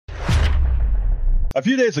A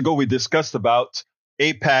few days ago, we discussed about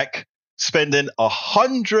AIPAC spending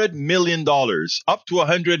 $100 million, up to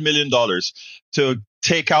 $100 million to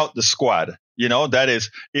take out the squad. You know, that is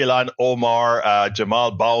Ilhan Omar,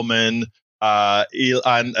 Jamaal Bowman, Alida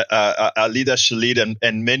Shalit,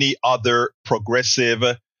 and many other progressive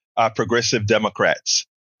Democrats.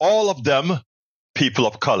 All of them people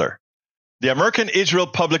of color. The American Israel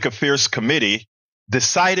Public Affairs Committee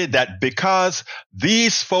decided that because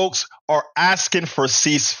these folks are asking for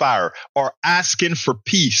ceasefire, or asking for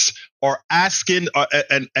peace, or asking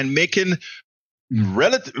and making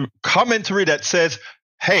relative commentary that says,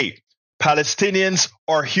 hey, Palestinians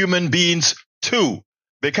are human beings too,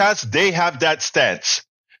 because they have that stance.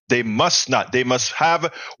 They must not. They must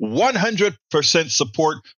have 100%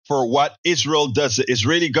 support for what Israel does, the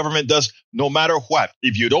Israeli government does, no matter what.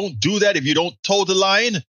 If you don't do that, if you don't toe the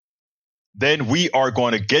line, then we are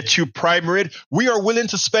going to get you primaried. We are willing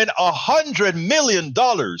to spend $100 million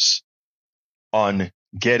on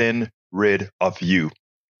getting rid of you.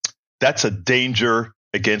 That's a danger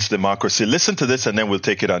against democracy. Listen to this, and then we'll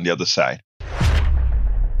take it on the other side.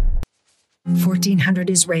 1,400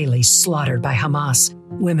 Israelis slaughtered by Hamas,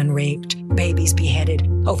 women raped, babies beheaded,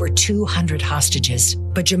 over 200 hostages.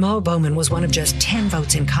 But Jamaal Bowman was one of just 10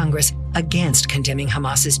 votes in Congress against condemning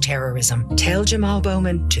Hamas's terrorism. Tell Jamaal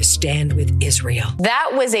Bowman to stand with Israel. That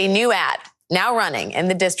was a new ad now running in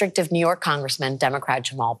the District of New York Congressman, Democrat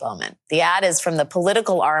Jamaal Bowman. The ad is from the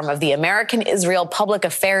political arm of the American Israel Public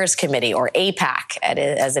Affairs Committee, or AIPAC,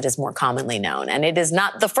 as it is more commonly known. And it is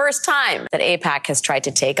not the first time that AIPAC has tried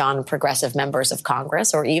to take on progressive members of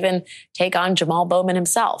Congress or even take on Jamaal Bowman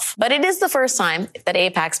himself. But it is the first time that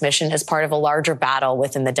AIPAC's mission is part of a larger battle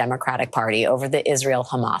within the Democratic Party over the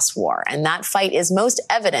Israel-Hamas war. And that fight is most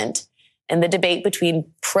evident in the debate between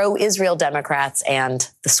pro-Israel Democrats and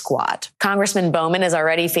the squad. Congressman Bowman is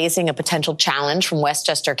already facing a potential challenge from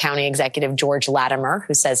Westchester County Executive George Latimer,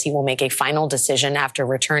 who says he will make a final decision after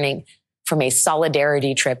returning from a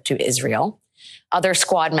solidarity trip to Israel. Other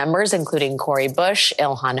squad members, including Cori Bush,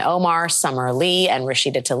 Ilhan Omar, Summer Lee, and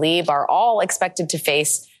Rashida Tlaib, are all expected to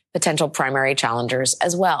face potential primary challengers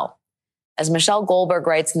as well. As Michelle Goldberg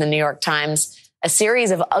writes in the New York Times, a series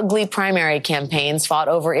of ugly primary campaigns fought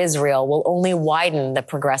over Israel will only widen the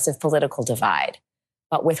progressive political divide.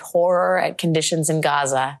 But with horror at conditions in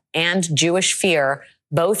Gaza and Jewish fear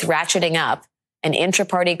both ratcheting up, an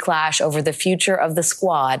intra-party clash over the future of the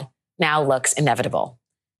squad now looks inevitable.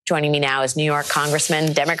 Joining me now is New York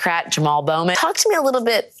Congressman, Democrat Jamaal Bowman. Talk to me a little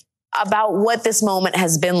bit about what this moment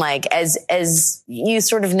has been like as you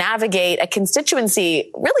sort of navigate a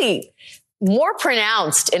constituency really more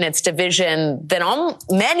pronounced in its division than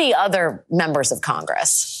many other members of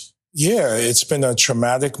Congress. Yeah, it's been a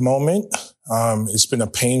traumatic moment. It's been a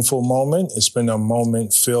painful moment. It's been a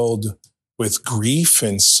moment filled with grief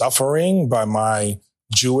and suffering by my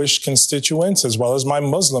Jewish constituents as well as my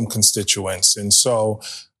Muslim constituents. And so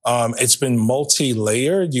it's been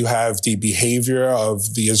multi-layered. You have the behavior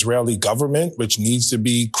of the Israeli government, which needs to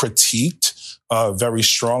be critiqued very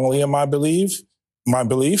strongly in my belief.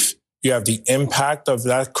 You have the impact of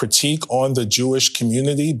that critique on the Jewish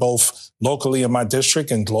community, both locally in my district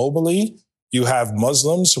and globally. You have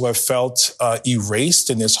Muslims who have felt erased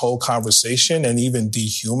in this whole conversation and even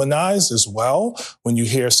dehumanized as well when you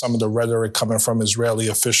hear some of the rhetoric coming from Israeli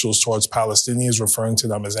officials towards Palestinians, referring to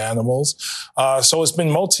them as animals. So it's been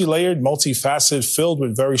multi-layered, multifaceted, filled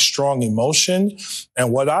with very strong emotion.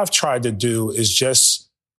 And what I've tried to do is just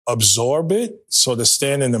absorb it, sort of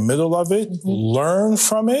stand in the middle of it, learn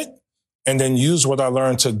from it, and then use what I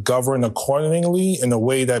learned to govern accordingly in a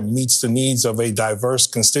way that meets the needs of a diverse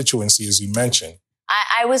constituency, as you mentioned.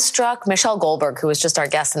 I was struck, Michelle Goldberg, who was just our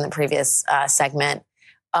guest in the previous segment,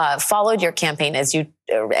 followed your campaign as you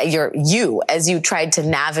tried to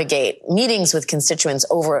navigate meetings with constituents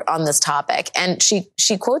over on this topic. And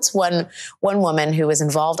she quotes one woman who was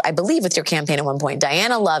involved, I believe, with your campaign at one point,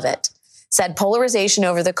 Diana Lovett, said polarization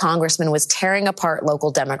over the congressman was tearing apart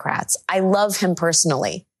local Democrats. I love him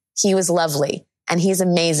personally. He was lovely and he's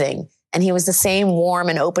amazing. And he was the same warm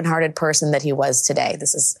and open-hearted person that he was today.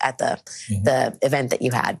 This is at the event that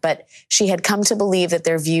you had. But she had come to believe that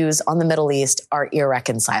their views on the Middle East are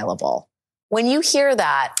irreconcilable. When you hear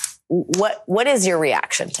that, what is your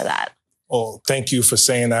reaction to that? Oh, thank you for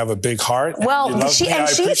saying I have a big heart. Well, she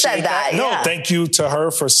said that. No, yeah. Thank you to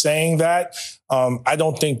her for saying that. I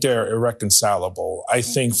don't think they're irreconcilable. I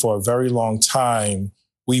think for a very long time,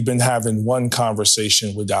 we've been having one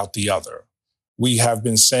conversation without the other. We have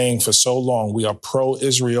been saying for so long, we are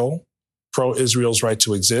pro-Israel, pro-Israel's right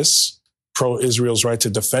to exist, pro-Israel's right to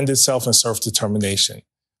defend itself and self-determination.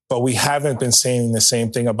 But we haven't been saying the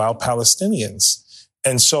same thing about Palestinians.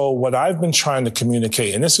 And so what I've been trying to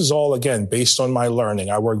communicate, and this is all, again, based on my learning.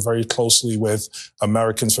 I work very closely with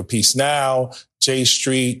Americans for Peace Now, J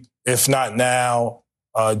Street, If Not Now,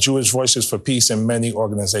 Jewish Voices for Peace, and many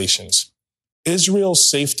organizations. Israel's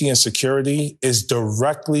safety and security is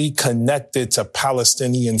directly connected to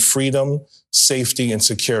Palestinian freedom, safety, and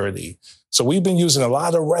security. So we've been using a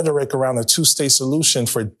lot of rhetoric around a two-state solution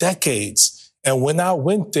for decades. And when I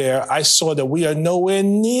went there, I saw that we are nowhere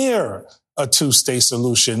near a two-state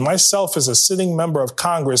solution. Myself, as a sitting member of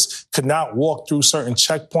Congress, could not walk through certain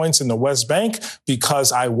checkpoints in the West Bank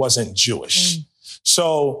because I wasn't Jewish.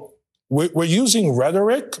 So we're using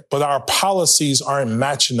rhetoric, but our policies aren't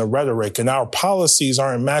matching the rhetoric, and our policies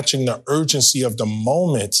aren't matching the urgency of the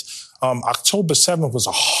moment. October 7th was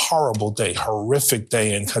a horrible day, horrific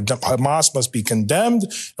day, and Hamas must be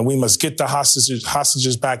condemned, and we must get the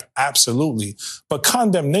hostages back, absolutely. But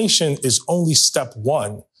condemnation is only step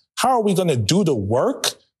one. How are we going to do the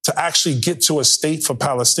work to actually get to a state for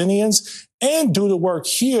Palestinians and do the work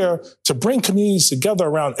here to bring communities together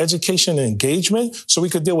around education and engagement so we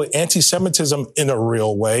could deal with anti-Semitism in a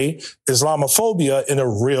real way, Islamophobia in a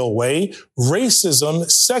real way, racism,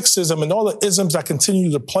 sexism, and all the isms that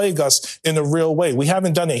continue to plague us in a real way? We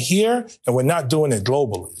haven't done it here, and we're not doing it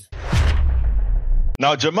globally.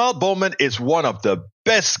 Now, Jamaal Bowman is one of the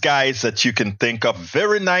best guys that you can think of.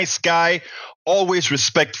 Very nice guy, always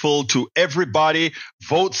respectful to everybody,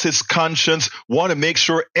 votes his conscience, want to make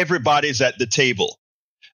sure everybody's at the table.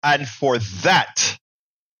 And for that,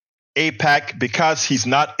 AIPAC, because he's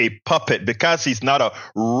not a puppet, because he's not a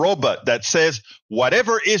robot that says,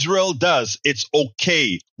 whatever Israel does, it's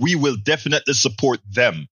okay. We will definitely support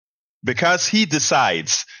them. Because he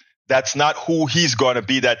decides that's not who he's going to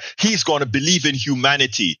be, that he's going to believe in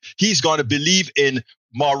humanity. He's going to believe in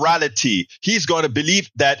morality. He's going to believe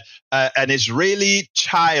that an Israeli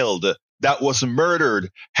child that was murdered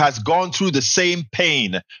has gone through the same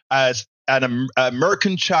pain as an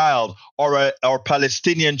American child or a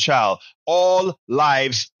Palestinian child. All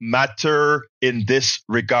lives matter in this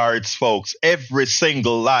regards, folks. Every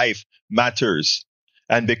single life matters.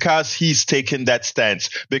 And because he's taken that stance,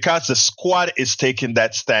 because the squad is taking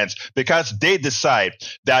that stance, because they decide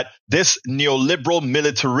that this neoliberal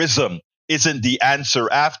militarism isn't the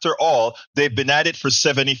answer. After all, they've been at it for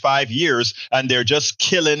 75 years and they're just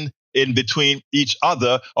killing in between each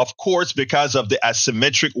other. Of course, because of the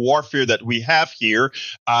asymmetric warfare that we have here,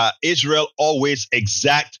 Israel always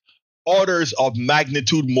exact orders of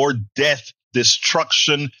magnitude more death,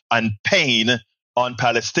 destruction, and pain on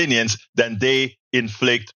Palestinians than they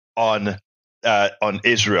inflict on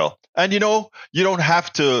Israel. And you don't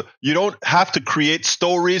have to create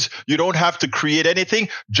stories. You don't have to create anything.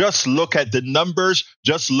 Just look at the numbers.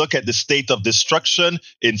 Just look at the state of destruction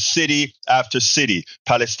in city after city,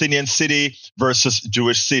 Palestinian city versus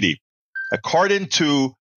Jewish city. According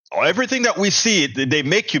to everything that we see, they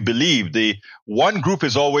make you believe the one group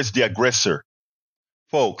is always the aggressor.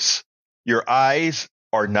 Folks, your eyes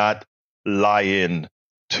are not lying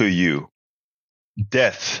to you.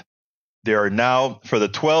 Death. There are now, for the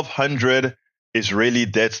 1,200 Israeli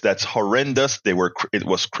deaths, that's horrendous. It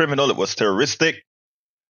was criminal. It was terroristic.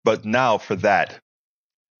 But now for that,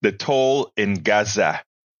 the toll in Gaza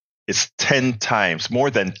is 10 times,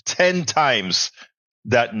 more than 10 times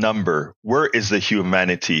that number. Where is the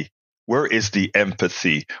humanity? Where is the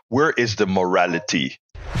empathy? Where is the morality?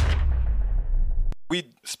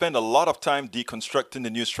 We spend a lot of time deconstructing the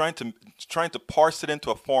news, trying to parse it into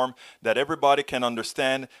a form that everybody can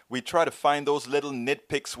understand. We try to find those little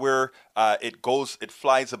nitpicks where it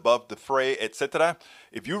flies above the fray, etc.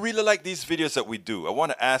 If you really like these videos that we do, I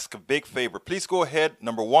want to ask a big favor. Please go ahead.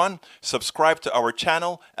 Number one, subscribe to our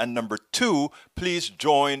channel. And number two, please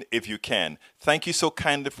join if you can. Thank you so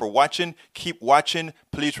kindly for watching. Keep watching.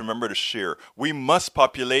 Please remember to share. We must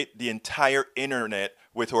populate the entire internet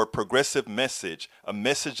with our progressive message, a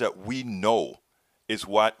message that we know is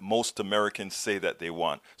what most Americans say that they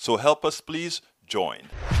want. So help us, please join.